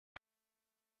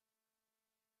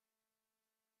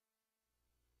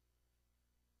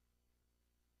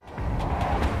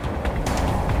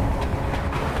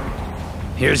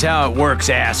Here's how it works,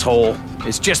 asshole.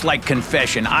 It's just like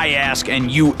confession. I ask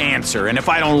and you answer, and if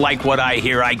I don't like what I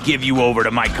hear, I give you over to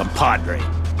my compadre.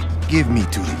 Give me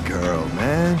to the girl,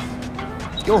 man.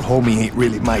 Your homie ain't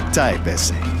really my type,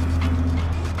 essay.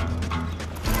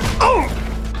 Oh!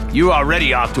 You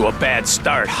already off to a bad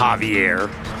start, Javier.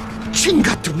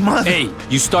 Chinga tu madre! Hey,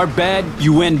 you start bad,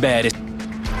 you end bad.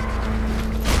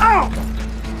 Ow!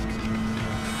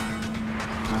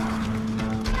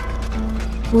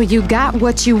 Well, you got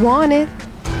what you wanted.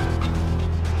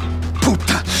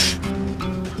 Puta!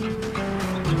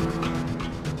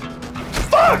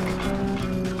 Fuck!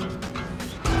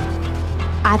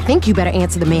 I think you better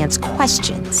answer the man's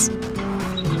questions.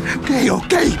 Okay.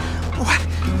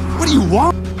 What do you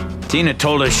want? Tina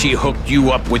told us she hooked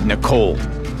you up with Nicole.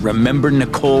 Remember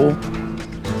Nicole?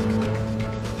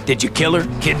 Did you kill her,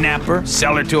 kidnap her,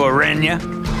 sell her to Arena?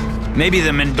 Maybe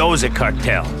the Mendoza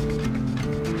cartel.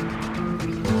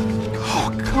 Oh,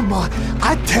 come on.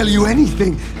 I'd tell you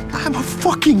anything. I'm a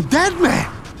fucking dead man.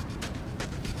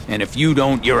 And if you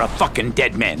don't, you're a fucking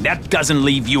dead man. That doesn't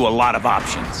leave you a lot of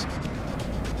options.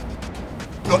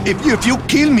 If you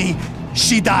kill me,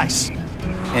 she dies.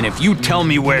 And if you tell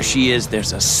me where she is,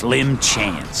 there's a slim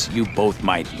chance you both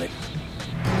might live.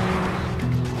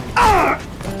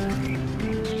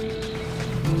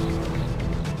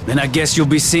 Then I guess you'll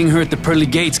be seeing her at the pearly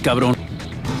gates, cabrón.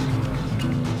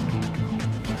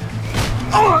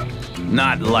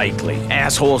 Not likely.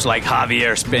 Assholes like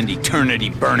Javier spend eternity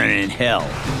burning in hell.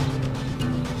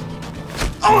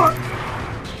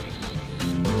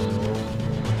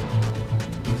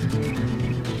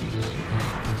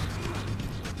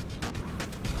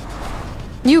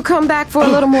 You come back for a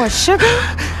little more sugar?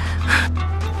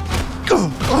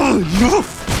 No.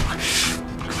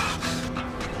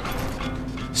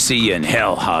 See you in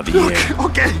hell, Javier.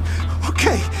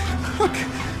 Okay.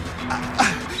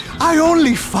 I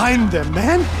only find them,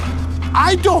 man.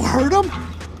 I don't hurt them.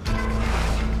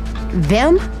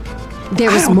 Them? There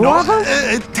was more of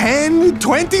them? 10,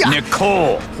 20?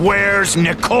 Nicole! Where's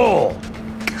Nicole?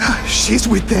 She's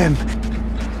with them.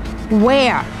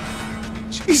 Where?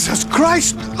 Jesus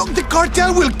Christ! Look, the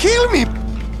cartel will kill me!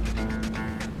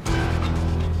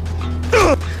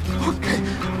 Okay.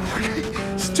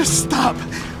 Just stop.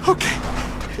 Okay.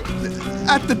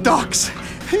 At the docks.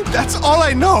 That's all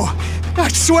I know. I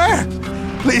swear.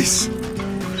 Please.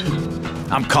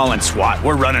 I'm calling SWAT.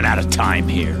 We're running out of time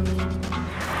here.